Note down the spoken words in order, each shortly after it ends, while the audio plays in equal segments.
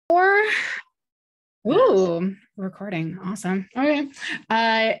Or Ooh, recording. Awesome. Okay.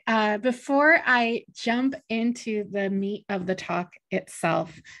 Before I jump into the meat of the talk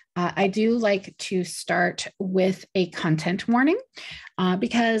itself, I do like to start with a content warning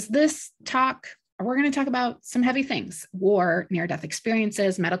because this talk, we're going to talk about some heavy things: war, near-death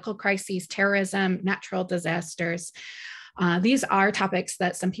experiences, medical crises, terrorism, natural disasters. These are topics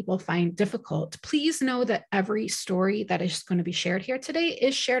that some people find difficult. Please know that every story that is going to be shared here today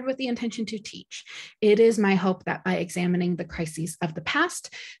is shared with the intention to teach. It is my hope that by examining the crises of the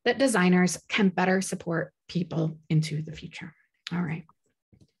past, that designers can better support people into the future. All right.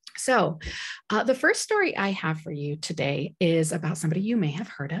 So the first story I have for you today is about somebody you may have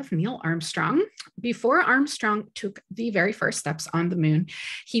heard of, Neil Armstrong. Before Armstrong took the very first steps on the moon,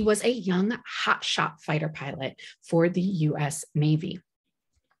 he was a young hotshot fighter pilot for the US Navy.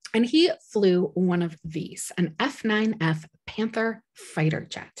 And he flew one of these, an F-9F Panther fighter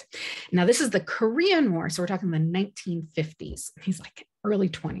jet. Now, this is the Korean War, so we're talking the 1950s. He's like early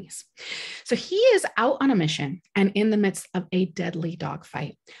 20s. So he is out on a mission and in the midst of a deadly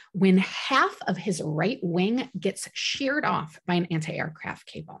dogfight when half of his right wing gets sheared off by an anti-aircraft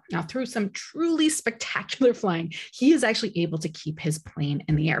cable. Now, through some truly spectacular flying, he is actually able to keep his plane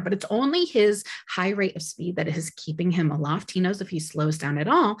in the air, but it's only his high rate of speed that is keeping him aloft. He knows if he slows down at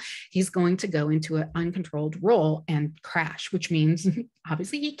all, he's going to go into an uncontrolled roll and crash, which means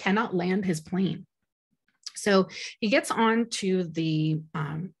obviously he cannot land his plane. So he gets on to the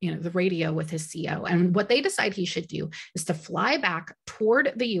radio with his CO, and what they decide he should do is to fly back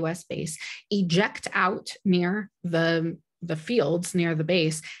toward the U.S. base, eject out near the fields near the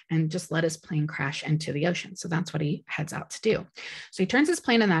base, and just let his plane crash into the ocean. So that's what he heads out to do. So he turns his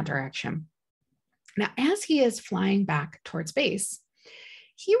plane in that direction. Now, as he is flying back towards base,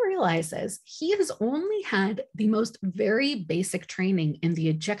 he realizes he has only had the most very basic training in the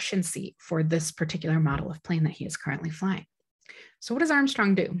ejection seat for this particular model of plane that he is currently flying. So what does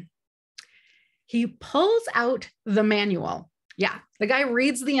Armstrong do? He pulls out the manual. Yeah, the guy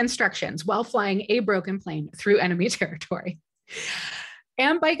reads the instructions while flying a broken plane through enemy territory.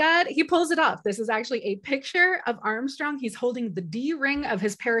 And by God, he pulls it off. This is actually a picture of Armstrong. He's holding the D ring of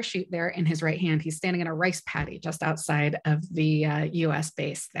his parachute there in his right hand. He's standing in a rice paddy just outside of the US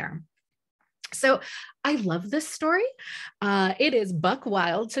base there. So I love this story. It is buck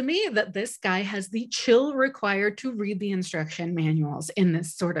wild to me that this guy has the chill required to read the instruction manuals in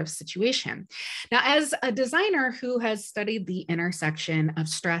this sort of situation. Now, as a designer who has studied the intersection of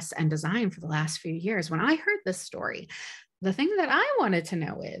stress and design for the last few years, when I heard this story, the thing that I wanted to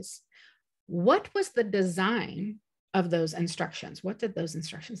know is, what was the design of those instructions? What did those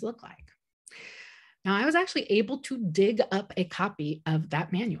instructions look like? Now, I was actually able to dig up a copy of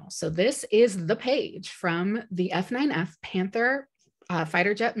that manual. So this is the page from the F-9F Panther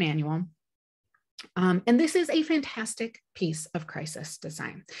fighter jet manual. And this is a fantastic piece of crisis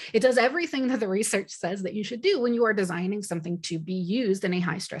design. It does everything that the research says that you should do when you are designing something to be used in a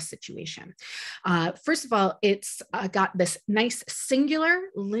high stress situation. First of all, it's got this nice singular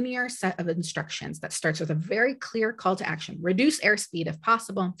linear set of instructions that starts with a very clear call to action: reduce airspeed if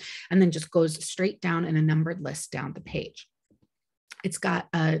possible, and then just goes straight down in a numbered list down the page. It's got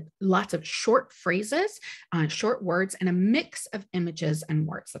lots of short phrases, short words, and a mix of images and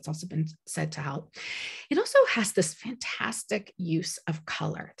words. That's also been said to help. It also has this fantastic use of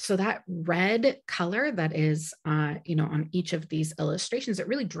color. So that red color that is, on each of these illustrations, it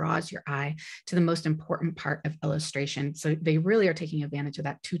really draws your eye to the most important part of illustration. So they really are taking advantage of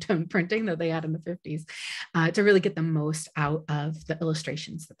that two-tone printing that they had in the 50s to really get the most out of the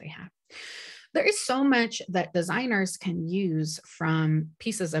illustrations that they have. There is so much that designers can use from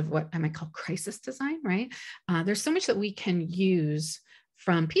pieces of what I might call crisis design, right? There's so much that we can use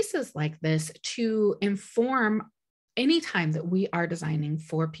from pieces like this to inform any time that we are designing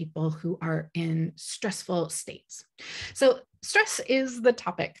for people who are in stressful states. So stress is the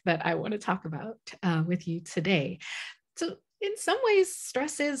topic that I want to talk about with you today. So in some ways,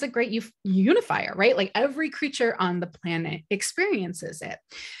 stress is a great unifier, right? Like every creature on the planet experiences it.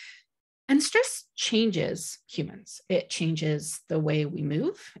 And stress changes humans. It changes the way we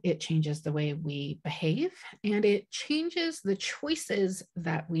move, it changes the way we behave, and it changes the choices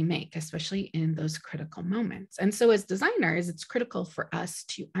that we make, especially in those critical moments. And so as designers, it's critical for us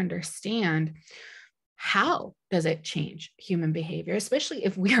to understand, how does it change human behavior, especially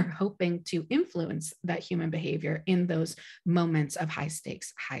if we are hoping to influence that human behavior in those moments of high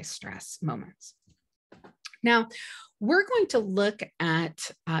stakes, high stress moments. Now, we're going to look at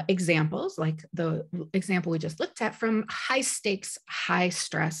examples like the example we just looked at from high stakes, high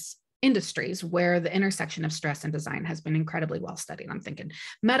stress industries where the intersection of stress and design has been incredibly well studied. I'm thinking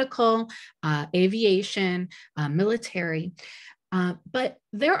medical, aviation, military. But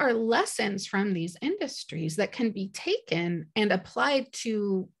there are lessons from these industries that can be taken and applied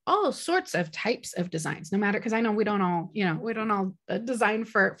to all sorts of types of designs, no matter, because I know we don't all, design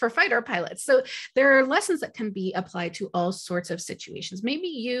for fighter pilots. So there are lessons that can be applied to all sorts of situations. Maybe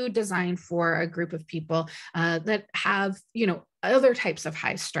you design for a group of people that have, other types of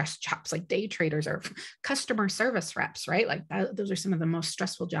high stress jobs like day traders or customer service reps, right? Like those are some of the most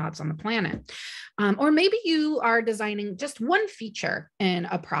stressful jobs on the planet. Or maybe you are designing just one feature in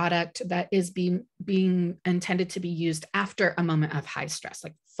a product that is being intended to be used after a moment of high stress,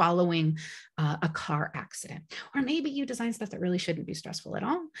 like following a car accident. Or maybe you design stuff that really shouldn't be stressful at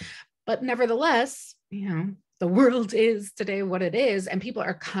all. But nevertheless, the world is today what it is, and people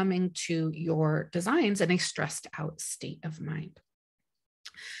are coming to your designs in a stressed out state of mind.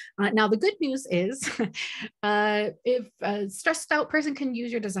 Now, the good news is if a stressed out person can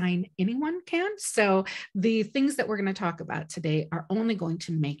use your design, anyone can. So the things that we're going to talk about today are only going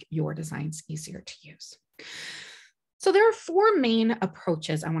to make your designs easier to use. So there are four main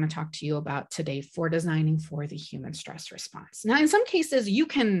approaches I want to talk to you about today for designing for the human stress response. Now, in some cases, you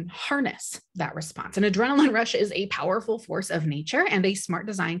can harness that response. An adrenaline rush is a powerful force of nature, and a smart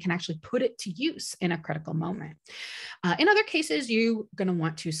design can actually put it to use in a critical moment. In other cases, you're going to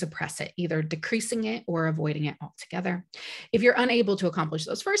want to suppress it, either decreasing it or avoiding it altogether. If you're unable to accomplish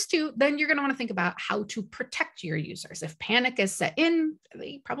those first two, then you're going to want to think about how to protect your users. If panic is set in,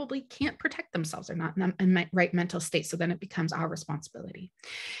 they probably can't protect themselves. They're not in the right mental state. So then it becomes our responsibility.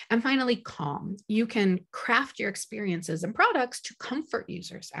 And finally, calm. You can craft your experiences and products to comfort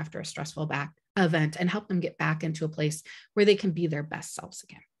users after a stressful event and help them get back into a place where they can be their best selves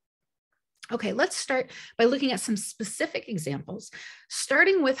again. Okay, let's start by looking at some specific examples,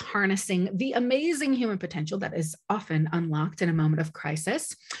 starting with harnessing the amazing human potential that is often unlocked in a moment of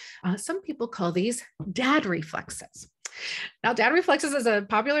crisis. Some people call these dad reflexes. Now, dad reflexes is a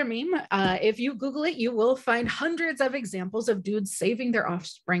popular meme. If you Google it, you will find hundreds of examples of dudes saving their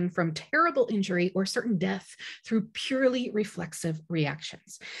offspring from terrible injury or certain death through purely reflexive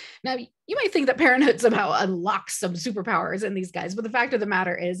reactions. Now, you might think that parenthood somehow unlocks some superpowers in these guys, but the fact of the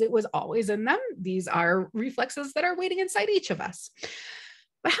matter is it was always in them. These are reflexes that are waiting inside each of us.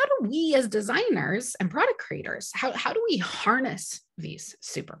 But how do we as designers and product creators, how do we harness these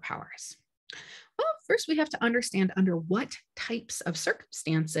superpowers? Well, first we have to understand under what types of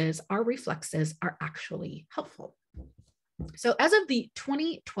circumstances our reflexes are actually helpful. So as of the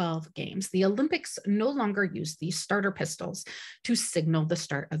 2012 games, the Olympics no longer use these starter pistols to signal the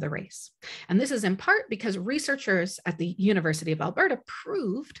start of the race. And this is in part because researchers at the University of Alberta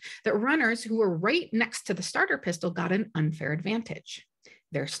proved that runners who were right next to the starter pistol got an unfair advantage.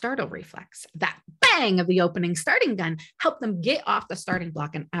 Their startle reflex, that bang of the opening starting gun, helped them get off the starting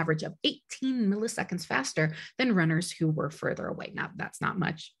block an average of 18 milliseconds faster than runners who were further away. Now, that's not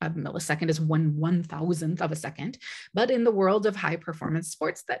much. A millisecond is 1/1000th of a second, but in the world of high performance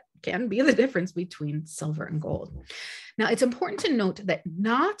sports, that can be the difference between silver and gold. Now, it's important to note that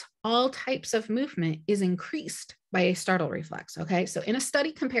not all types of movement is increased by a startle reflex, okay? So in a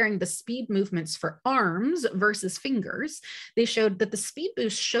study comparing the speed movements for arms versus fingers, they showed that the speed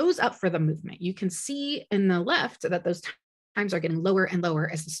boost shows up for the movement. You can see in the left that those times are getting lower and lower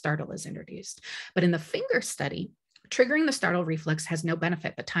as the startle is introduced. But in the finger study, triggering the startle reflex has no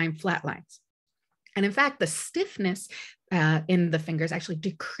benefit, but time flatlines. And in fact, the stiffness in the fingers actually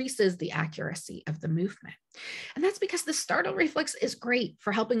decreases the accuracy of the movement. And that's because the startle reflex is great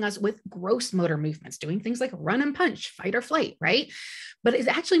for helping us with gross motor movements, doing things like run and punch, fight or flight, right? But it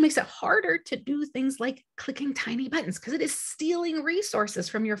actually makes it harder to do things like clicking tiny buttons because it is stealing resources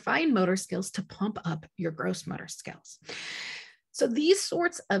from your fine motor skills to pump up your gross motor skills. So these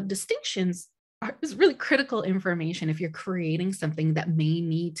sorts of distinctions is really critical information if you're creating something that may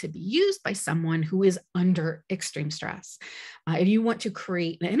need to be used by someone who is under extreme stress. If you want to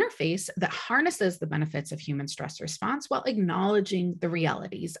create an interface that harnesses the benefits of human stress response while acknowledging the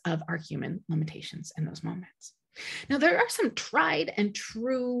realities of our human limitations in those moments. Now, there are some tried and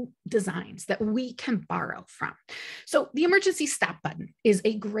true designs that we can borrow from. So the emergency stop button is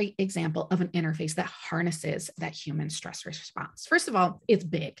a great example of an interface that harnesses that human stress response. First of all, it's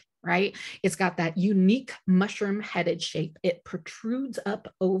big, right? It's got that unique mushroom-headed shape. It protrudes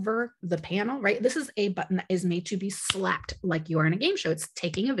up over the panel, right? This is a button that is made to be slapped like you are in a game show. It's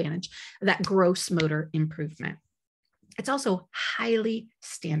taking advantage of that gross motor improvement. It's also highly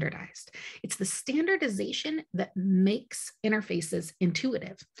standardized. It's the standardization that makes interfaces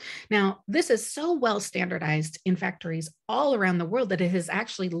intuitive. Now, this is so well standardized in factories all around the world that it has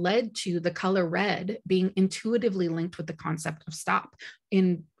actually led to the color red being intuitively linked with the concept of stop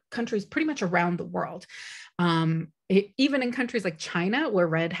in countries pretty much around the world. Even in countries like China, where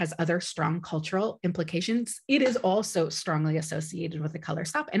red has other strong cultural implications, it is also strongly associated with the color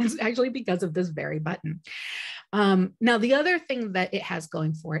stop. And it's actually because of this very button. Now, the other thing that it has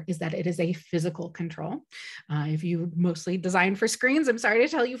going for it is that it is a physical control. If you mostly design for screens, I'm sorry to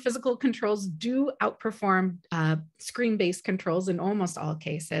tell you, physical controls do outperform screen-based controls in almost all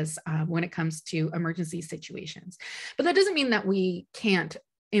cases when it comes to emergency situations. But that doesn't mean that we can't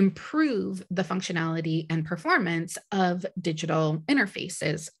improve the functionality and performance of digital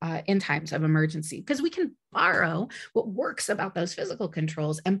interfaces in times of emergency, because we can borrow what works about those physical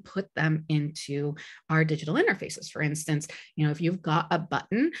controls and put them into our digital interfaces. For instance, if you've got a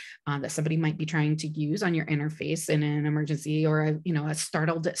button that somebody might be trying to use on your interface in an emergency or a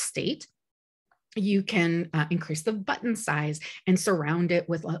startled state, you can increase the button size and surround it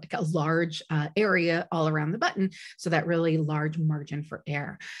with like a large area all around the button, so that really large margin for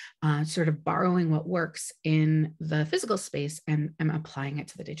error, sort of borrowing what works in the physical space and applying it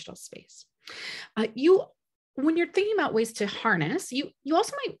to the digital space. When you're thinking about ways to harness, you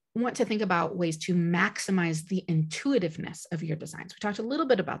also might want to think about ways to maximize the intuitiveness of your designs. We talked a little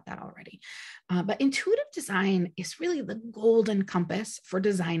bit about that already, but intuitive design is really the golden compass for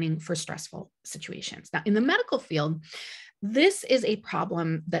designing for stressful situations. Now, in the medical field, this is a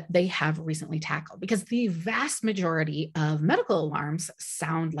problem that they have recently tackled because the vast majority of medical alarms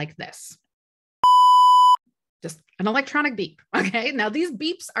sound like this. Just an electronic beep. Okay. Now, these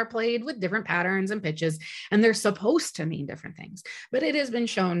beeps are played with different patterns and pitches, and they're supposed to mean different things. But it has been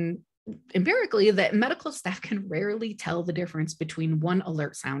shown empirically that medical staff can rarely tell the difference between one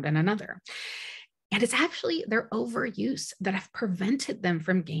alert sound and another. And it's actually their overuse that have prevented them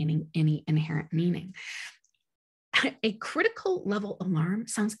from gaining any inherent meaning. A critical level alarm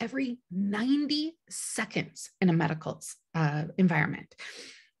sounds every 90 seconds in a medical environment.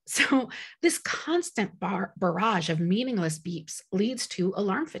 So this constant barrage of meaningless beeps leads to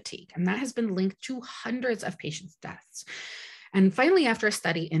alarm fatigue, and that has been linked to hundreds of patients' deaths. And finally, after a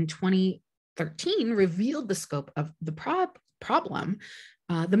study in 2013 revealed the scope of the problem,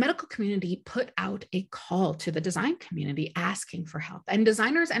 the medical community put out a call to the design community asking for help. And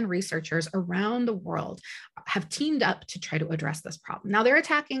designers and researchers around the world have teamed up to try to address this problem. Now, they're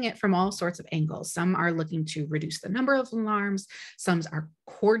attacking it from all sorts of angles. Some are looking to reduce the number of alarms. Some are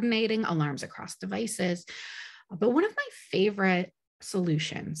coordinating alarms across devices. But one of my favorite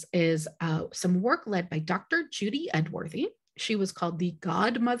solutions is some work led by Dr. Judy Edworthy. She was called the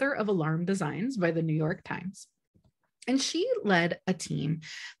godmother of alarm designs by the New York Times. And she led a team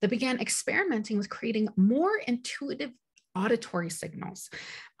that began experimenting with creating more intuitive auditory signals.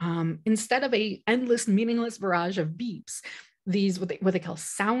 Instead of an endless, meaningless barrage of beeps, these what they call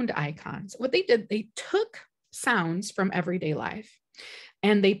sound icons. What they did, they took sounds from everyday life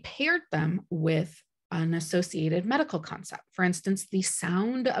and they paired them with an associated medical concept. For instance, the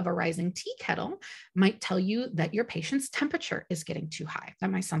sound of a rising tea kettle might tell you that your patient's temperature is getting too high.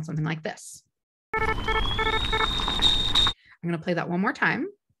 That might sound something like this. I'm going to play that one more time.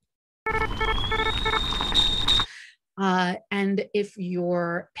 And if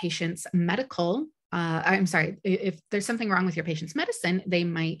your patient's if there's something wrong with your patient's medicine, they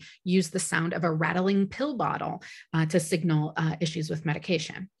might use the sound of a rattling pill bottle to signal issues with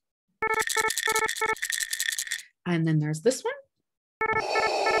medication. And then there's this one.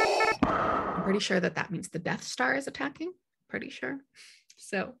 I'm pretty sure that means the Death Star is attacking. Pretty sure.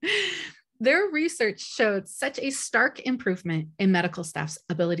 So their research showed such a stark improvement in medical staff's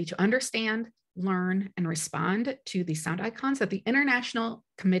ability to understand, learn, and respond to these sound icons that the International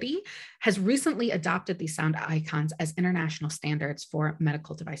Committee has recently adopted these sound icons as international standards for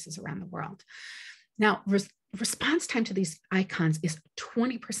medical devices around the world. Now, response time to these icons is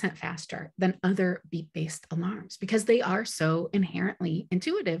 20% faster than other beep-based alarms because they are so inherently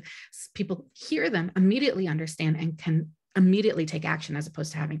intuitive. People hear them, immediately understand, and can immediately take action as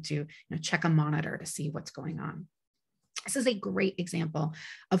opposed to having to check a monitor to see what's going on. This is a great example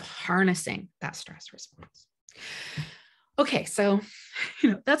of harnessing that stress response. Okay, so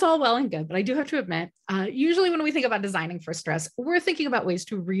that's all well and good, but I do have to admit, usually when we think about designing for stress, we're thinking about ways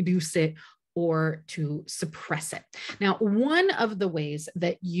to reduce it or to suppress it. Now, one of the ways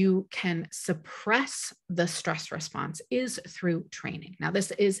that you can suppress the stress response is through training. Now,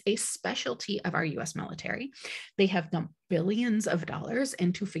 this is a specialty of our US military. They have dumped billions of dollars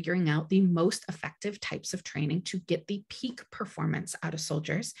into figuring out the most effective types of training to get the peak performance out of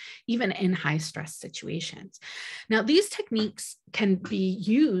soldiers, even in high stress situations. Now, these techniques can be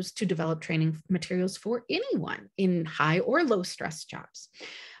used to develop training materials for anyone in high or low stress jobs.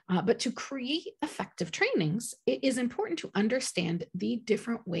 But to create effective trainings, it is important to understand the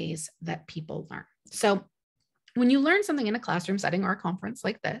different ways that people learn. So when you learn something in a classroom setting or a conference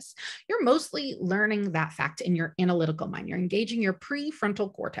like this, you're mostly learning that fact in your analytical mind. You're engaging your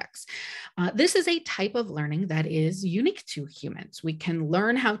prefrontal cortex. This is a type of learning that is unique to humans. We can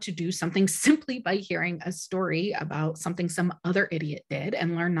learn how to do something simply by hearing a story about something some other idiot did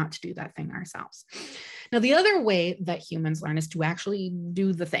and learn not to do that thing ourselves. Now, the other way that humans learn is to actually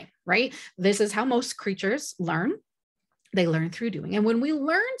do the thing, right? This is how most creatures learn. They learn through doing. And when we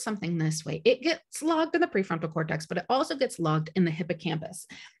learn something this way, it gets logged in the prefrontal cortex, but it also gets logged in the hippocampus.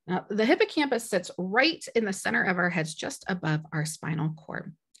 Now, the hippocampus sits right in the center of our heads, just above our spinal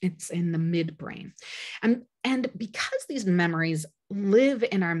cord. It's in the midbrain. And because these memories live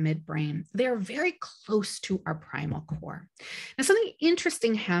in our midbrain, they're very close to our primal core. Now, something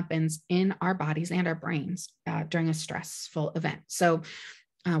interesting happens in our bodies and our brains during a stressful event. So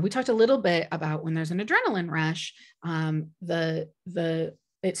we talked a little bit about when there's an adrenaline rush,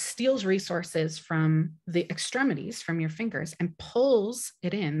 it steals resources from the extremities, from your fingers, and pulls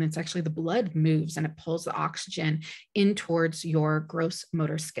it in. It's actually the blood moves and it pulls the oxygen in towards your gross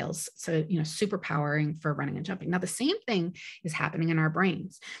motor skills. So, super powering for running and jumping. Now, the same thing is happening in our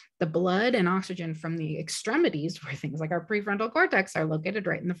brains. The blood and oxygen from the extremities, where things like our prefrontal cortex are located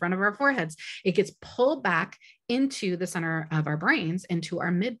right in the front of our foreheads, it gets pulled back into the center of our brains, into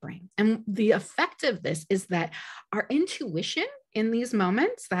our midbrain. And the effect of this is that our intuition in these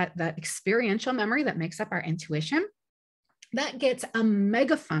moments, that experiential memory that makes up our intuition, that gets a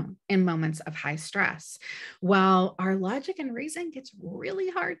megaphone in moments of high stress, while our logic and reason gets really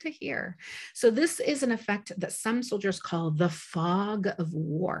hard to hear. So this is an effect that some soldiers call the fog of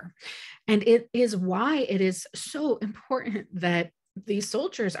war. And it is why it is so important that these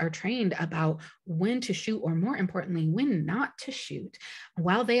soldiers are trained about when to shoot, or more importantly, when not to shoot,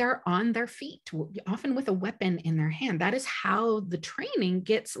 while they are on their feet, often with a weapon in their hand. That is how the training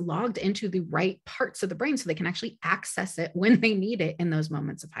gets logged into the right parts of the brain so they can actually access it when they need it in those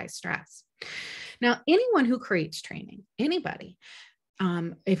moments of high stress. Now, anyone who creates training, anybody,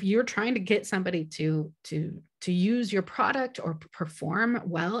 if you're trying to get somebody to use your product or perform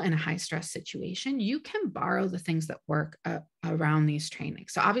well in a high stress situation, you can borrow the things that work around these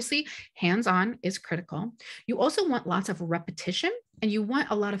trainings. So obviously, hands-on is critical. You also want lots of repetition, and you want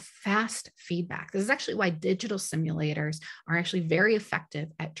a lot of fast feedback. This is actually why digital simulators are actually very effective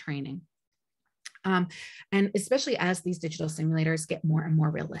at training. And especially as these digital simulators get more and more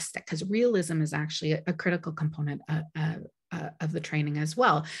realistic, because realism is actually a critical component of the training as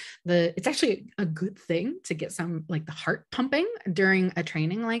well. It's actually a good thing to get some, like, the heart pumping during a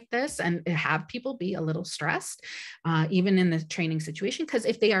training like this, and have people be a little stressed, even in the training situation, because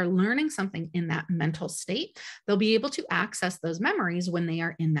if they are learning something in that mental state, they'll be able to access those memories when they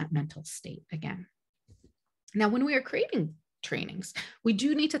are in that mental state again. Now, when we are creating trainings, we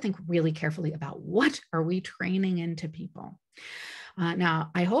do need to think really carefully about what are we training into people.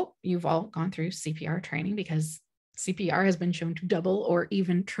 Now, I hope you've all gone through CPR training, because CPR has been shown to double or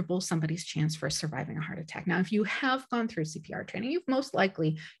even triple somebody's chance for surviving a heart attack. Now, if you have gone through CPR training, you've most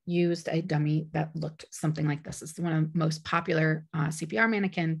likely used a dummy that looked something like this. It's one of the most popular CPR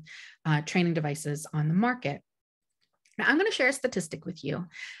mannequin training devices on the market. Now, I'm going to share a statistic with you,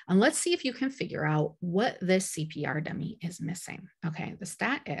 and let's see if you can figure out what this CPR dummy is missing. Okay, the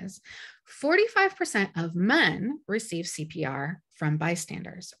stat is 45% of men receive CPR from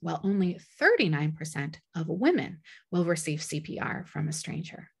bystanders, while only 39% of women will receive CPR from a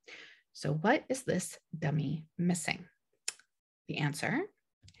stranger. So what is this dummy missing? The answer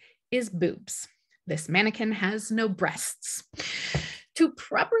is boobs. This mannequin has no breasts. To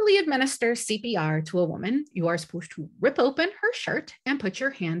properly administer CPR to a woman, you are supposed to rip open her shirt and put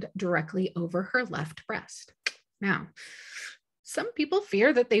your hand directly over her left breast. Now, some people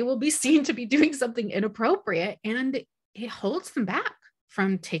fear that they will be seen to be doing something inappropriate, and it holds them back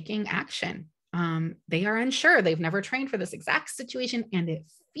from taking action They are unsure. They've never trained for this exact situation and it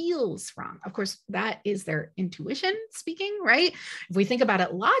feels wrong. Of course, that is their intuition speaking, right? If we think about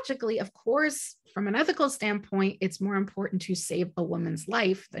it logically, of course, from an ethical standpoint, it's more important to save a woman's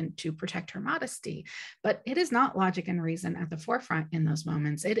life than to protect her modesty. But it is not logic and reason at the forefront in those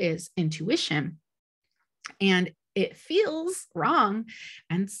moments. It is intuition. And it feels wrong.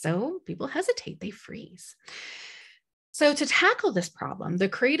 And so people hesitate, they freeze. So to tackle this problem, the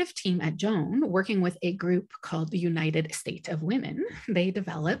creative team at Joan, working with a group called the United State of Women, they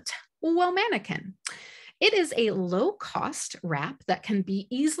developed Womannequin. It is a low-cost wrap that can be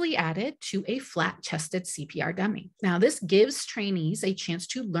easily added to a flat-chested CPR dummy. Now, this gives trainees a chance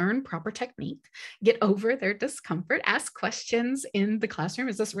to learn proper technique, get over their discomfort, ask questions in the classroom.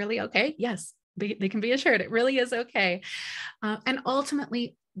 Is this really okay? Yes, they can be assured it really is okay. And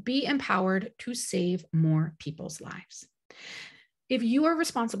ultimately, be empowered to save more people's lives. If you are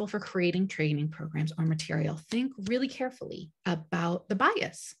responsible for creating training programs or material, think really carefully about the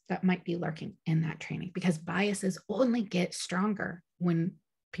bias that might be lurking in that training, because biases only get stronger when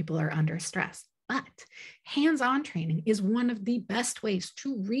people are under stress. But hands-on training is one of the best ways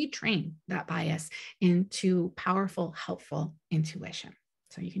to retrain that bias into powerful, helpful intuition.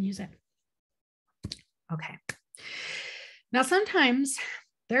 So you can use it. Okay. Now, sometimes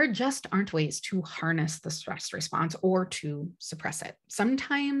there just aren't ways to harness the stress response or to suppress it.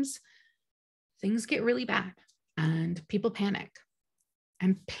 Sometimes things get really bad and people panic.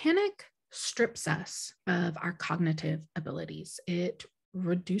 And panic strips us of our cognitive abilities. It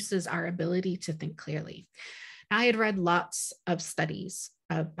reduces our ability to think clearly. I had read lots of studies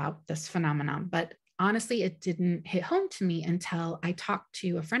about this phenomenon, but honestly, it didn't hit home to me until I talked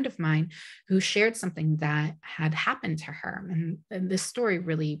to a friend of mine who shared something that had happened to her. And this story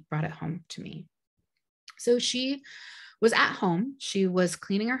really brought it home to me. So she was at home. She was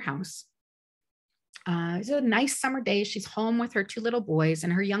cleaning her house. It's a nice summer day. She's home with her 2 little boys,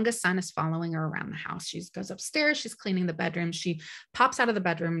 and her youngest son is following her around the house. She goes upstairs. She's cleaning the bedroom. She pops out of the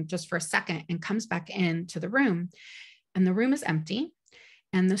bedroom just for a second and comes back into the room. And the room is empty.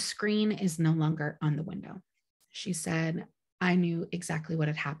 And the screen is no longer on the window. She said, I knew exactly what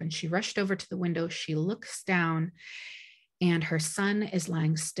had happened. She rushed over to the window. She looks down, and her son is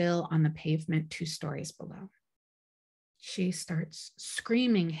lying still on the pavement 2 stories below. She starts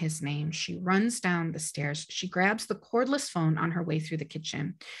screaming his name. She runs down the stairs. She grabs the cordless phone on her way through the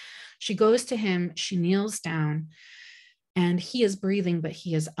kitchen. She goes to him. She kneels down. And he is breathing, but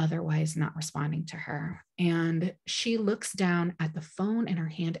he is otherwise not responding to her. And she looks down at the phone in her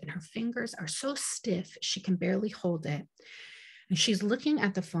hand, and her fingers are so stiff, she can barely hold it. And she's looking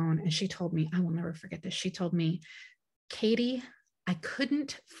at the phone, and she told me, I will never forget this. She told me, Katie, I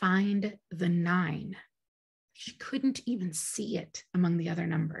couldn't find the 9. She couldn't even see it among the other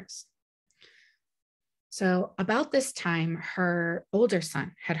numbers. So about this time, her older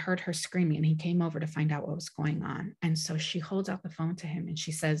son had heard her screaming, and he came over to find out what was going on. And so she holds out the phone to him and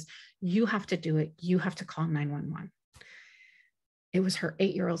she says, you have to do it. You have to call 911. It was her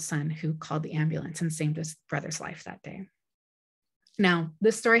 8-year-old son who called the ambulance and saved his brother's life that day. Now,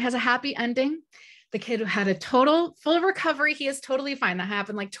 this story has a happy ending. The kid had a total full recovery. He is totally fine. That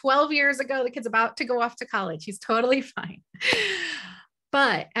happened like 12 years ago. The kid's about to go off to college. He's totally fine.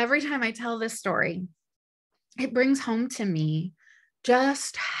 But every time I tell this story, it brings home to me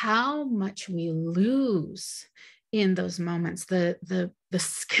just how much we lose in those moments, the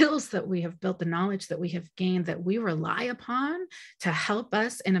skills that we have built, the knowledge that we have gained, that we rely upon to help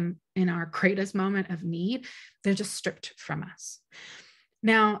us in our greatest moment of need. They're just stripped from us.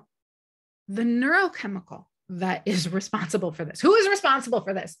 Now, the neurochemical that is responsible for this. Who is responsible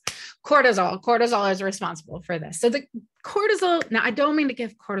for this? Cortisol. Cortisol is responsible for this. So the cortisol, now I don't mean to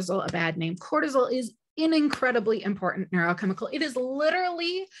give cortisol a bad name. Cortisol is an incredibly important neurochemical. It is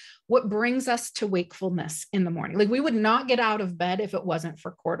literally what brings us to wakefulness in the morning. Like, we would not get out of bed if it wasn't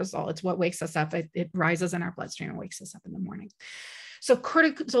for cortisol. It's what wakes us up. It rises in our bloodstream and wakes us up in the morning. So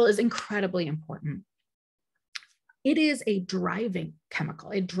cortisol is incredibly important. It is a driving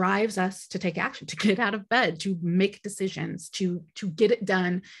chemical. It drives us to take action, to get out of bed, to make decisions, to get it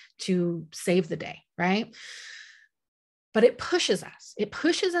done, to save the day, right? But it pushes us. It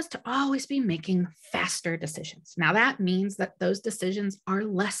pushes us to always be making faster decisions. Now, that means that those decisions are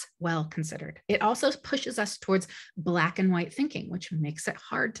less well considered. It also pushes us towards black and white thinking, which makes it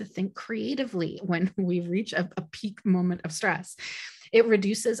hard to think creatively when we reach a peak moment of stress. It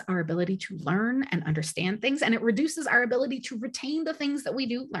reduces our ability to learn and understand things, and it reduces our ability to retain the things that we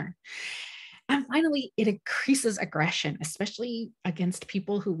do learn. And finally, it increases aggression, especially against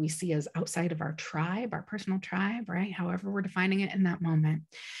people who we see as outside of our tribe, our personal tribe, right? However we're defining it in that moment.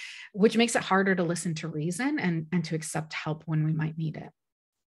 which makes it harder to listen to reason and to accept help when we might need it.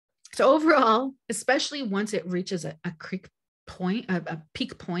 So overall, especially once it reaches a peak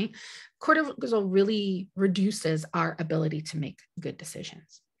point, cortisol really reduces our ability to make good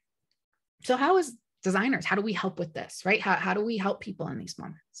decisions. So how is designers, how do we help with this, right? How do we help people in these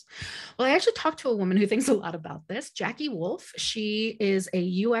moments? Well, I actually talked to a woman who thinks a lot about this, Jackie Wolf. She is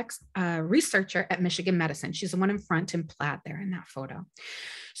a UX researcher at Michigan Medicine. She's the one in front in plaid there in that photo.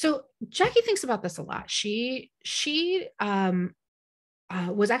 So Jackie thinks about this a lot. She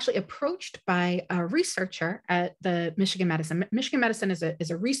was actually approached by a researcher at the Michigan Medicine. Michigan Medicine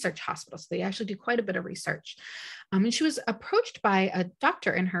is a research hospital, so they actually do quite a bit of research. And she was approached by a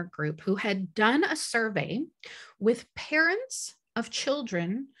doctor in her group who had done a survey with parents of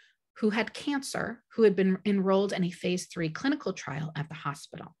children who had cancer, who had been enrolled in a phase 3 clinical trial at the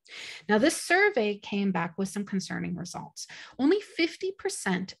hospital. Now, this survey came back with some concerning results. Only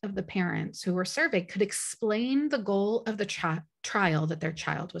 50% of the parents who were surveyed could explain the goal of the trial that their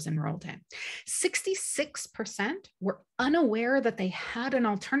child was enrolled in. 66% were unaware that they had an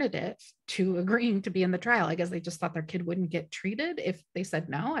alternative to agreeing to be in the trial. I guess they just thought their kid wouldn't get treated if they said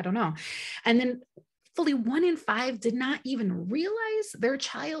no. I don't know. And then fully 1 in 5 did not even realize their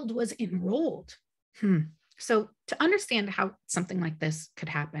child was enrolled. So to understand how something like this could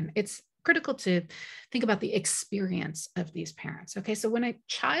happen, it's critical to think about the experience of these parents. Okay, so when a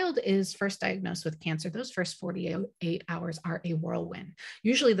child is first diagnosed with cancer, those first 48 hours are a whirlwind.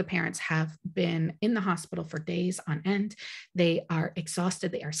 Usually the parents have been in the hospital for days on end. They are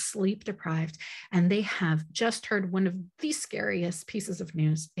exhausted, they are sleep deprived, and they have just heard one of the scariest pieces of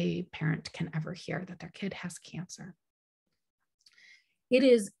news a parent can ever hear, that their kid has cancer. It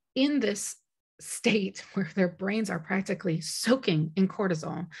is in this state where their brains are practically soaking in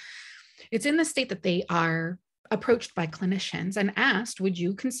cortisol. It's in the state that they are approached by clinicians and asked, would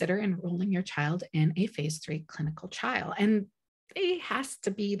you consider enrolling your child in a phase 3 clinical trial? And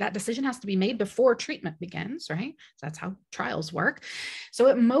that decision has to be made before treatment begins, right? So that's how trials work. So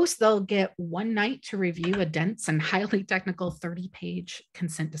at most, they'll get one night to review a dense and highly technical 30-page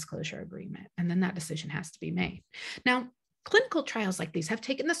consent disclosure agreement. And then that decision has to be made. Now, clinical trials like these have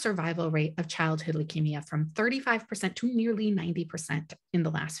taken the survival rate of childhood leukemia from 35% to nearly 90% in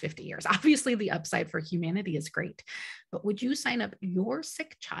the last 50 years. Obviously, the upside for humanity is great, but would you sign up your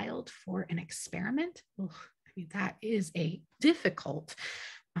sick child for an experiment? Ugh, I mean, that is a difficult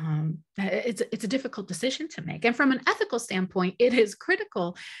it's a difficult decision to make. And from an ethical standpoint, it is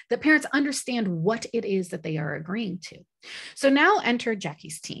critical that parents understand what it is that they are agreeing to. So now enter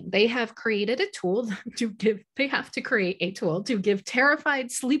Jackie's team. They have created a tool they have to create a tool to give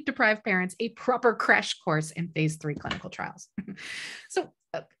terrified, sleep-deprived parents a proper crash course in phase 3 clinical trials. So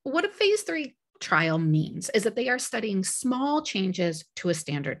what a phase 3 trial means is that they are studying changes to a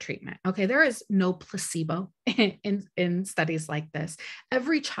standard treatment. Okay, there is no placebo in studies like this.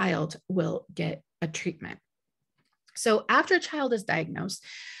 Every child will get a treatment. So after a child is diagnosed,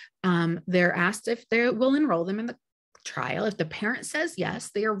 they're asked if they will enroll them in the trial. If the parent says yes,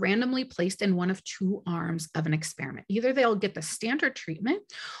 they are randomly placed in one of 2 arms of an experiment. Either they'll get the standard treatment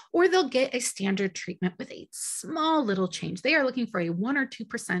or they'll get a standard treatment with a small little change. They are looking for a 1 or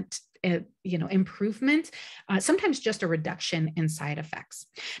 2% improvement, sometimes just a reduction in side effects.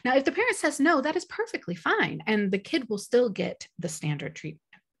 Now, if the parent says no, that is perfectly fine, and the kid will still get the standard treatment.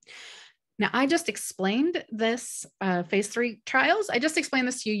 Now, I just explained this phase 3 trials. I just explained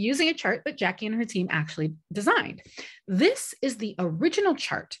this to you using a chart that Jackie and her team actually designed. This is the original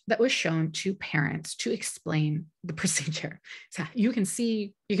chart that was shown to parents to explain the procedure. So you can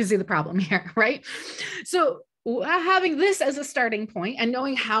see the problem here, right? So having this as a starting point and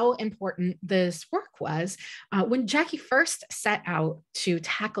knowing how important this work was, when Jackie first set out to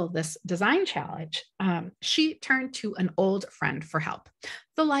tackle this design challenge, she turned to an old friend for help,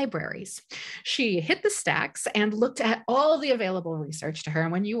 the libraries. She hit the stacks and looked at all the available research to her.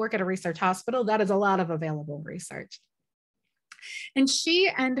 And when you work at a research hospital, that is a lot of available research. And she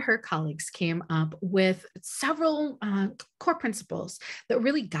and her colleagues came up with several core principles that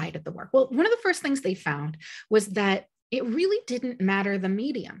really guided the work. Well, one of the first things they found was that it really didn't matter the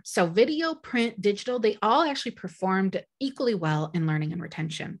medium. So video, print, digital, they all actually performed equally well in learning and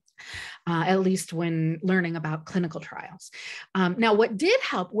retention, at least when learning about clinical trials. Now, what did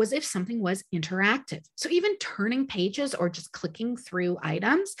help was if something was interactive. So even turning pages or just clicking through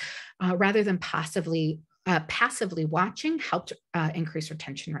items rather than passively watching helped increase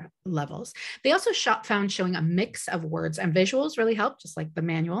retention levels. They also found showing a mix of words and visuals really helped, just like the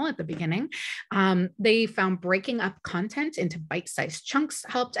manual at the beginning. They found breaking up content into bite-sized chunks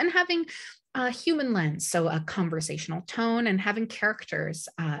helped, and having a human lens, so a conversational tone and having characters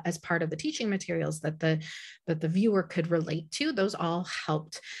as part of the teaching materials that the viewer could relate to. Those all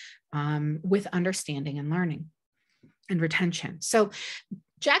helped with understanding and learning and retention. So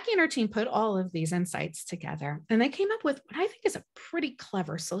Jackie and her team put all of these insights together, and they came up with what I think is a pretty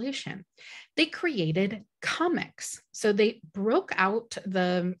clever solution. They created comics. So they broke out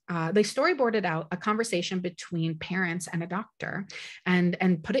they storyboarded out a conversation between parents and a doctor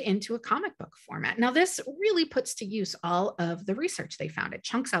and put it into a comic book format. Now, this really puts to use all of the research they found. It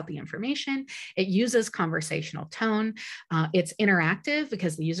chunks out the information. It uses conversational tone. It's interactive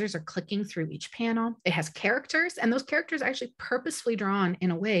because the users are clicking through each panel. It has characters, and those characters are actually purposefully drawn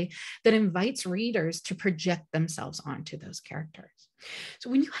in a way that invites readers to project themselves onto those characters. So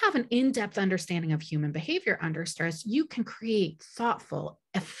when you have an in-depth understanding of human behavior under stress, you can create thoughtful,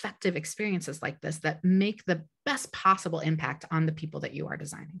 effective experiences like this that make the best possible impact on the people that you are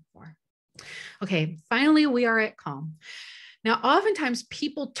designing for. Okay, finally, we are at calm. Now, oftentimes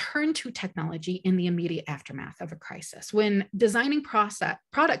people turn to technology in the immediate aftermath of a crisis. When designing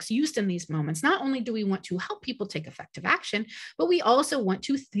products used in these moments, not only do we want to help people take effective action, but we also want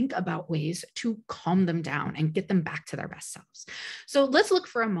to think about ways to calm them down and get them back to their best selves. So let's look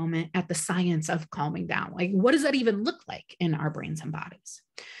for a moment at the science of calming down. Like, what does that even look like in our brains and bodies?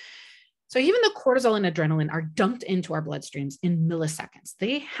 So even though cortisol and adrenaline are dumped into our bloodstreams in milliseconds,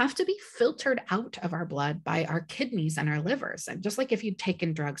 they have to be filtered out of our blood by our kidneys and our livers, and just like if you'd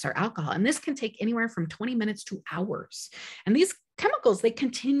taken drugs or alcohol. And this can take anywhere from 20 minutes to hours. And these chemicals, they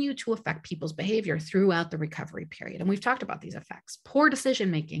continue to affect people's behavior throughout the recovery period. And we've talked about these effects: poor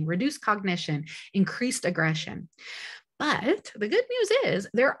decision-making, reduced cognition, increased aggression. But the good news is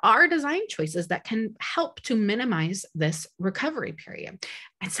there are design choices that can help to minimize this recovery period.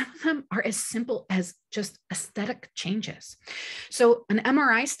 And some of them are as simple as just aesthetic changes. So an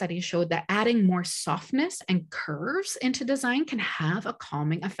MRI study showed that adding more softness and curves into design can have a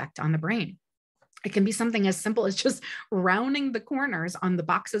calming effect on the brain. It can be something as simple as just rounding the corners on the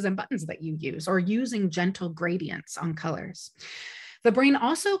boxes and buttons that you use, or using gentle gradients on colors. The brain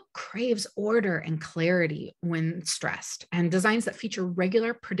also craves order and clarity when stressed, and designs that feature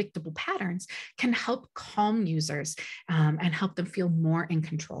regular, predictable patterns can help calm users and help them feel more in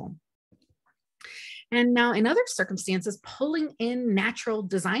control. And now in other circumstances, pulling in natural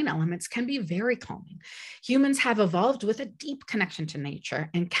design elements can be very calming. Humans have evolved with a deep connection to nature,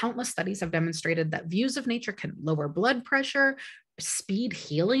 and countless studies have demonstrated that views of nature can lower blood pressure, speed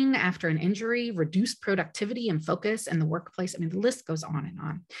healing after an injury, reduce productivity and focus in the workplace. I mean, the list goes on and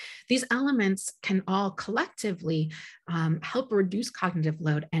on. These elements can all collectively help reduce cognitive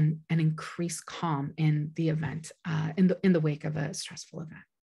load and increase calm in the event, in the wake of a stressful event.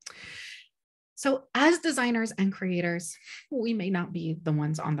 So as designers and creators, we may not be the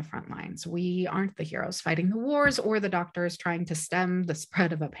ones on the front lines. We aren't the heroes fighting the wars, or the doctors trying to stem the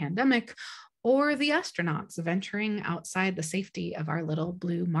spread of a pandemic, or the astronauts venturing outside the safety of our little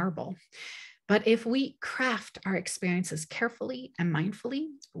blue marble. But if we craft our experiences carefully and mindfully,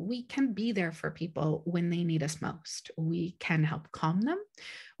 we can be there for people when they need us most. We can help calm them,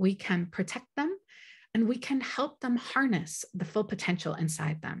 we can protect them, and we can help them harness the full potential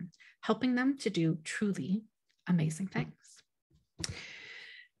inside them, helping them to do truly amazing things.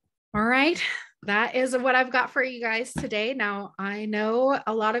 All right, that is what I've got for you guys today. Now, I know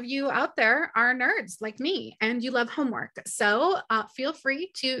a lot of you out there are nerds like me, and you love homework. So feel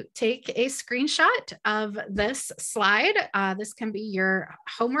free to take a screenshot of this slide. This can be your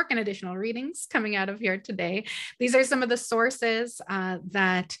homework and additional readings coming out of here today. These are some of the sources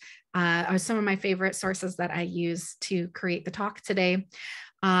that are some of my favorite sources that I use to create the talk today.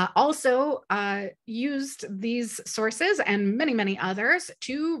 Also used these sources and many, many others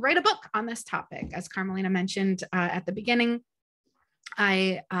to write a book on this topic. As Carmelina mentioned at the beginning,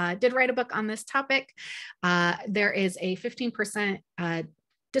 I did write a book on this topic. There is a 15%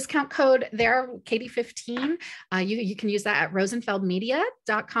 discount code there, Katie15. You can use that at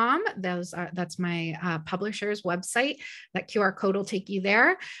rosenfeldmedia.com. That's my publisher's website. That QR code will take you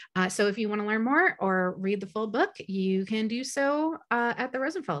there. So if you want to learn more or read the full book, you can do so at the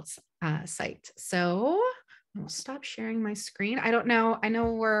Rosenfeld's site. So I'll stop sharing my screen. I don't know. I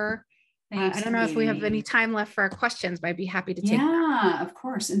know we're I don't know if we have any time left for questions, but I'd be happy to take them. Yeah, of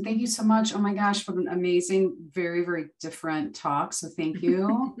course. And thank you so much. Oh my gosh, what an amazing, very, very different talk. So thank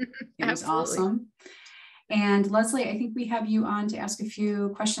you. It was awesome. And Leslie, I think we have you on to ask a few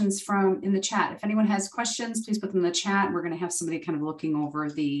questions from in the chat. If anyone has questions, please put them in the chat. We're going to have somebody kind of looking over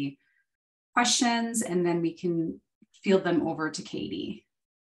the questions, and then we can field them over to Katie.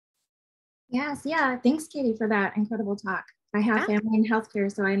 Yes, yeah. Thanks, Katie, for that incredible talk. I have Yeah. family in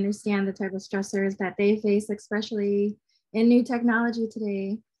healthcare, so I understand the type of stressors that they face, especially in new technology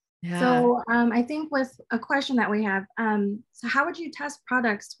today. Yeah. So I think with a question that we have, so how would you test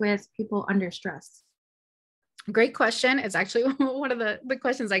products with people under stress? Great question. It's actually one of the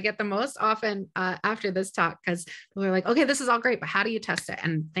questions I get the most often after this talk, because people are like, okay, this is all great, but how do you test it?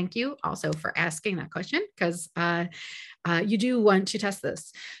 And thank you also for asking that question, because you do want to test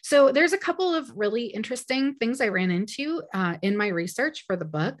this. So there's a couple of really interesting things I ran into in my research for the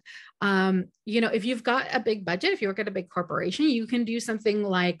book. If you've got a big budget, if you work at a big corporation, you can do something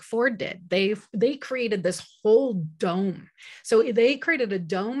like Ford did. They created this whole dome. So they created a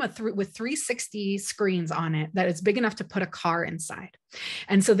dome with 360 screens on it that is big enough to put a car inside.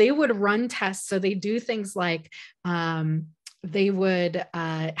 And so they would run tests. So they do things like they would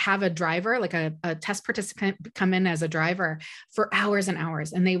have a driver, like a test participant, come in as a driver for hours and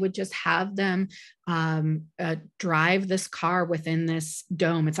hours, and they would just have them drive this car within this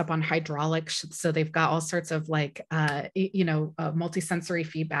dome. It's up on hydraulics, so they've got all sorts of like multi-sensory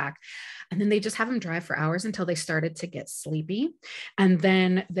feedback. And then they just have them drive for hours until they started to get sleepy. And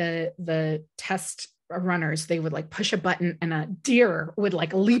then the test runners, they would like push a button and a deer would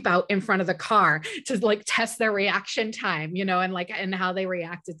like leap out in front of the car to like test their reaction time, and how they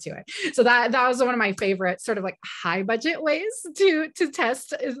reacted to it. So that was one of my favorite sort of like high budget ways to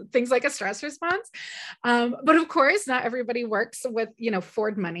test things like a stress response. But of course, not everybody works with,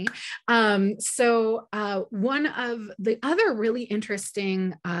 Ford money. So one of the other really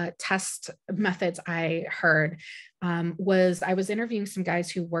interesting test methods I heard was I was interviewing some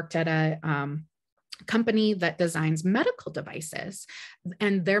guys who worked at a company that designs medical devices,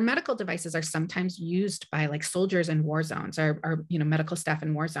 and their medical devices are sometimes used by like soldiers in war zones or medical staff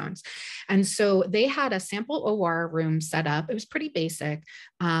in war zones. And so they had a sample OR room set up. It was pretty basic,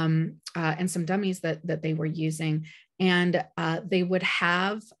 and some dummies that they were using. And they would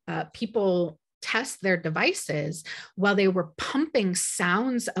have people test their devices while they were pumping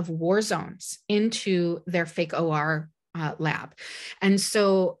sounds of war zones into their fake OR lab. And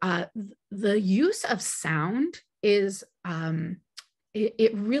so the use of sound is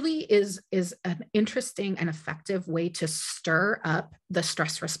it really is an interesting and effective way to stir up the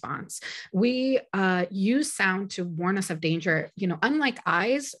stress response. We use sound to warn us of danger. Unlike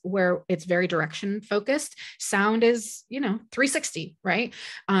eyes, where it's very direction focused, sound is 360, right?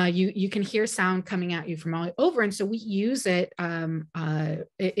 You can hear sound coming at you from all over, and so we use it.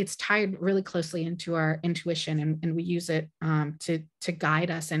 It's tied really closely into our intuition, and we use it to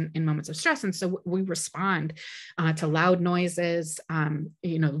guide us in moments of stress. And so we respond to loud noises.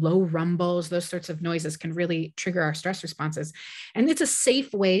 Low rumbles, those sorts of noises can really trigger our stress responses. And it's a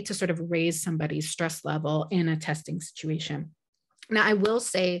safe way to sort of raise somebody's stress level in a testing situation. Now, I will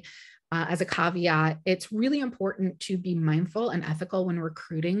say, as a caveat, it's really important to be mindful and ethical when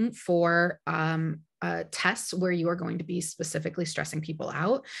recruiting for tests where you are going to be specifically stressing people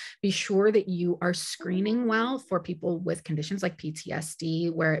out. Be sure that you are screening well for people with conditions like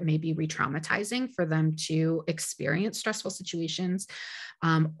PTSD, where it may be re-traumatizing for them to experience stressful situations.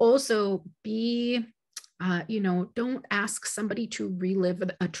 Also, don't ask somebody to relive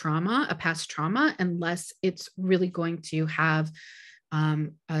a past trauma, unless it's really going to have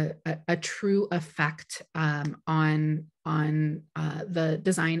a true effect on the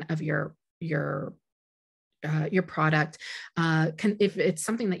design of your product. If it's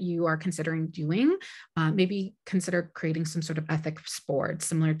something that you are considering doing, maybe consider creating some sort of ethics board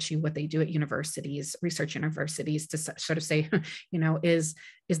similar to what they do at universities, research universities, to sort of say, is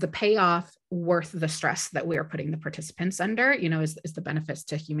the payoff worth the stress that we are putting the participants under? Is the benefits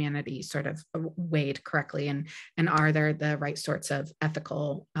to humanity sort of weighed correctly, and are there the right sorts of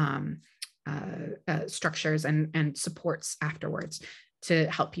ethical structures and supports afterwards to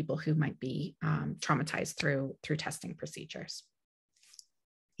help people who might be traumatized through testing procedures.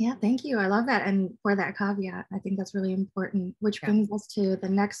 Yeah, thank you. I love that. And for that caveat, I think that's really important, which brings us to the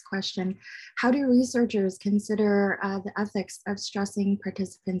next question. How do researchers consider the ethics of stressing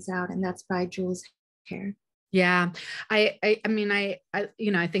participants out? And that's by Jules Hare. Yeah, I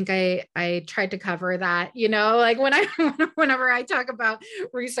think I tried to cover that, like whenever I talk about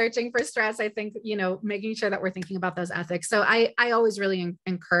researching for stress, I think, making sure that we're thinking about those ethics. So I always really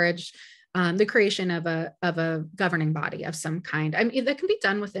encourage the creation of a governing body of some kind. I mean, that can be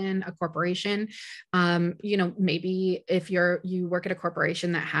done within a corporation. Maybe if you work at a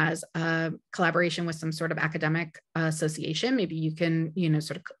corporation that has a collaboration with some sort of academic association, maybe you can,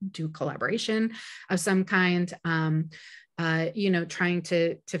 sort of do collaboration of some kind, trying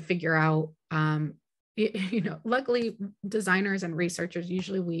to figure out, luckily designers and researchers,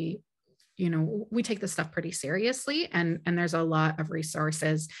 usually we take this stuff pretty seriously, and there's a lot of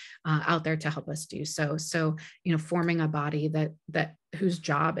resources out there to help us do so. So, forming a body that whose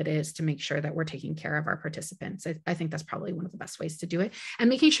job it is to make sure that we're taking care of our participants. I think that's probably one of the best ways to do it, and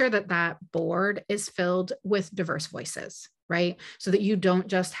making sure that that board is filled with diverse voices, right? So that you don't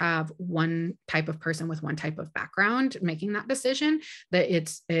just have one type of person with one type of background making that decision, that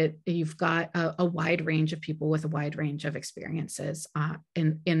you've got a wide range of people with a wide range of experiences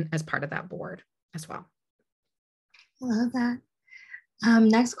in as part of that board as well. I love that.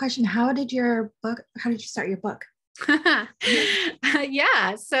 Next question, how did you start your book?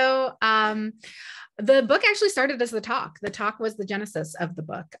 Yeah. So the book actually started as the talk. The talk was the genesis of the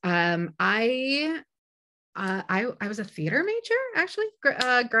book. I was a theater major, actually,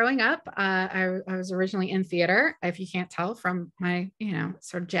 growing up. I was originally in theater, if you can't tell from my,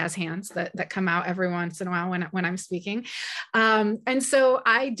 sort of jazz hands that come out every once in a while when I'm speaking. And so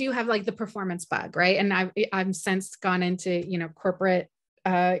I do have like the performance bug, right? And I've since gone into, corporate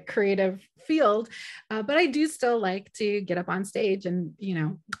creative field, but I do still like to get up on stage, and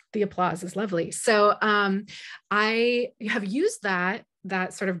the applause is lovely. So I have used that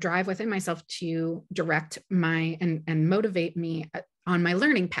sort of drive within myself to direct and motivate me on my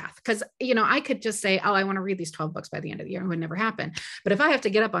learning path. Because, I could just say, oh, I want to read these 12 books by the end of the year. It would never happen. But if I have to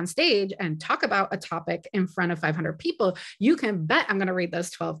get up on stage and talk about a topic in front of 500 people, you can bet I'm going to read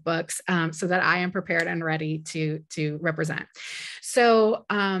those 12 books so that I am prepared and ready to represent. So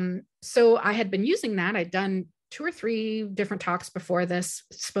I had been using that. I'd done 2 or 3 different talks before this,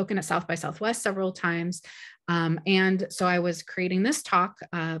 spoken at South by Southwest several times. And so I was creating this talk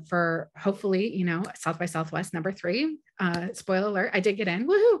for hopefully, South by Southwest number 3. Spoiler alert, I did get in,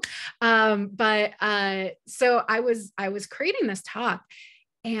 woohoo. So I was creating this talk,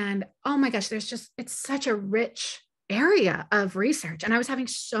 and oh my gosh, it's such a rich area of research, and I was having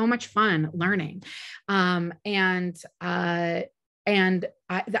so much fun learning. And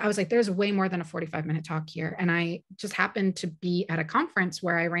I was like, there's way more than a 45-minute talk here. And I just happened to be at a conference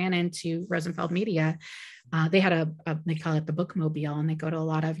where I ran into Rosenfeld Media. They had they call it the Bookmobile, and they go to a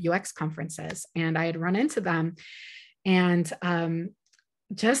lot of UX conferences. And I had run into them, and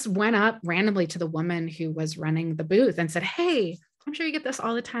just went up randomly to the woman who was running the booth and said, hey, I'm sure you get this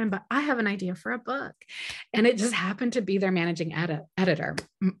all the time, but I have an idea for a book. And it just happened to be their managing editor,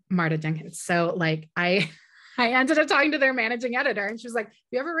 Marta Jenkins. So like I ended up talking to their managing editor, and she was like, have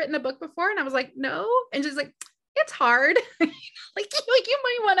you ever written a book before? And I was like, no. And she's like, it's hard. like you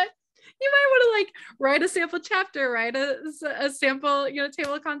might want to like write a sample chapter, write a sample,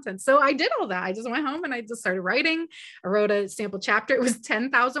 table of contents. So I did all that. I just went home and I just started writing. I wrote a sample chapter. It was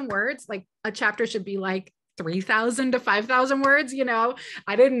 10,000 words. Like a chapter should be like 3,000 to 5,000 words.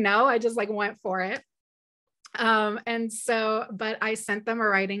 I didn't know. I just like went for it. But I sent them a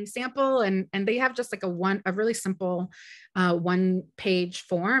writing sample, and they have just like a really simple 1-page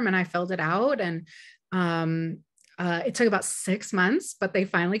form, and I filled it out, and it took about 6 months, but they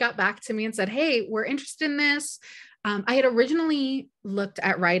finally got back to me and said, hey, we're interested in this. I had originally looked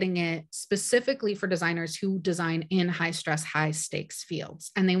at writing it specifically for designers who design in high stress, high stakes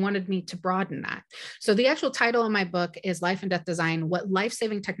fields. And they wanted me to broaden that. So the actual title of my book is Life and Death Design: What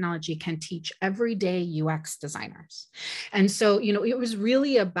Life-Saving Technology Can Teach Everyday UX Designers. And so, it was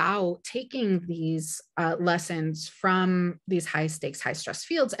really about taking these lessons from these high stakes, high stress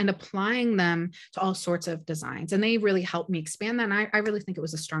fields and applying them to all sorts of designs. And they really helped me expand that. And I really think it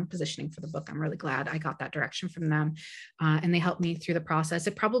was a strong positioning for the book. I'm really glad I got that direction from them. And they helped me through the process.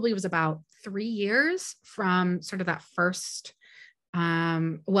 It probably was about 3 years from sort of that first,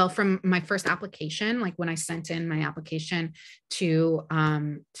 from my first application, like when I sent in my application to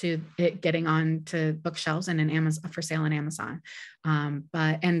it getting on to bookshelves and in Amazon, for sale on Amazon.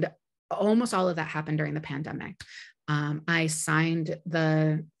 And almost all of that happened during the pandemic. I signed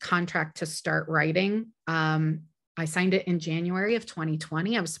the contract to start writing. I signed it in January of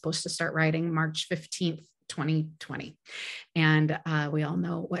 2020. I was supposed to start writing March 15th, 2020. And we all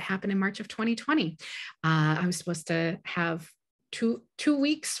know what happened in March of 2020. I was supposed to have two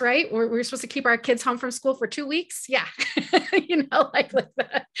weeks, right? We were supposed to keep our kids home from school for 2 weeks. Yeah. like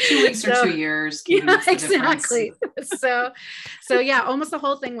that. 2 weeks or 2 years. Yeah, exactly. So yeah, almost the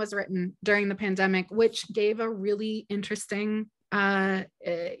whole thing was written during the pandemic, which gave a really interesting, point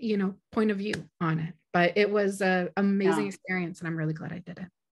of view on it. But it was an amazing experience, and I'm really glad I did it.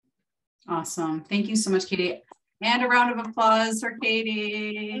 Awesome. Thank you so much, Katie. And a round of applause for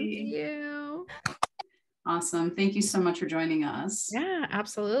Katie. Thank you. Awesome. Thank you so much for joining us. Yeah,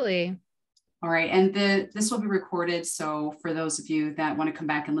 absolutely. All right. And this will be recorded. So for those of you that want to come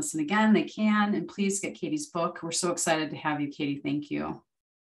back and listen again, they can. And please get Katie's book. We're so excited to have you, Katie. Thank you.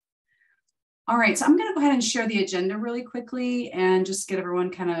 All right, so I'm going to go ahead and share the agenda really quickly and just get everyone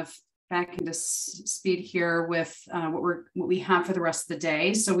kind of back into speed here with what we have for the rest of the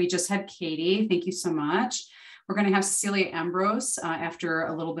day. So we just had Katie. Thank you so much. We're going to have Cecilia Ambrose after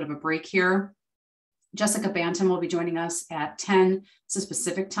a little bit of a break here. Jessica Bantam will be joining us at 10. It's a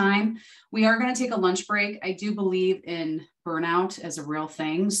specific time. We are going to take a lunch break. I do believe in burnout as a real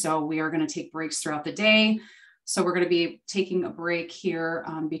thing. So we are going to take breaks throughout the day. So we're going to be taking a break here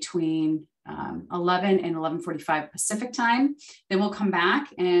between 11 and 11:45 Pacific time. Then we'll come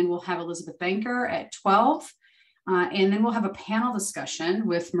back and we'll have Elizabeth Banker at 12. And then we'll have a panel discussion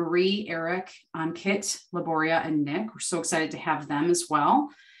with Marie, Eric, Ankit, Laboria, and Nick. We're so excited to have them as well.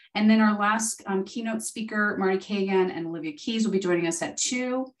 And then our last keynote speaker, Marty Kagan and Olivia Keys, will be joining us at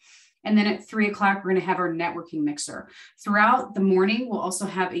 2. And then at 3 o'clock, we're going to have our networking mixer. Throughout the morning, we'll also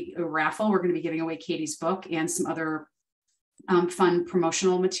have a raffle. We're going to be giving away Katie's book and some other fun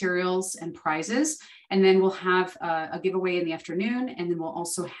promotional materials and prizes. And then we'll have a giveaway in the afternoon. And then we'll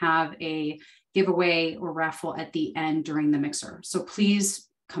also have a giveaway or raffle at the end during the mixer. So please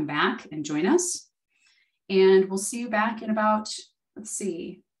come back and join us. And we'll see you back in about, let's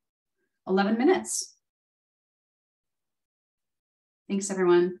see, 11 minutes. Thanks,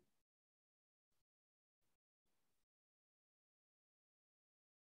 everyone.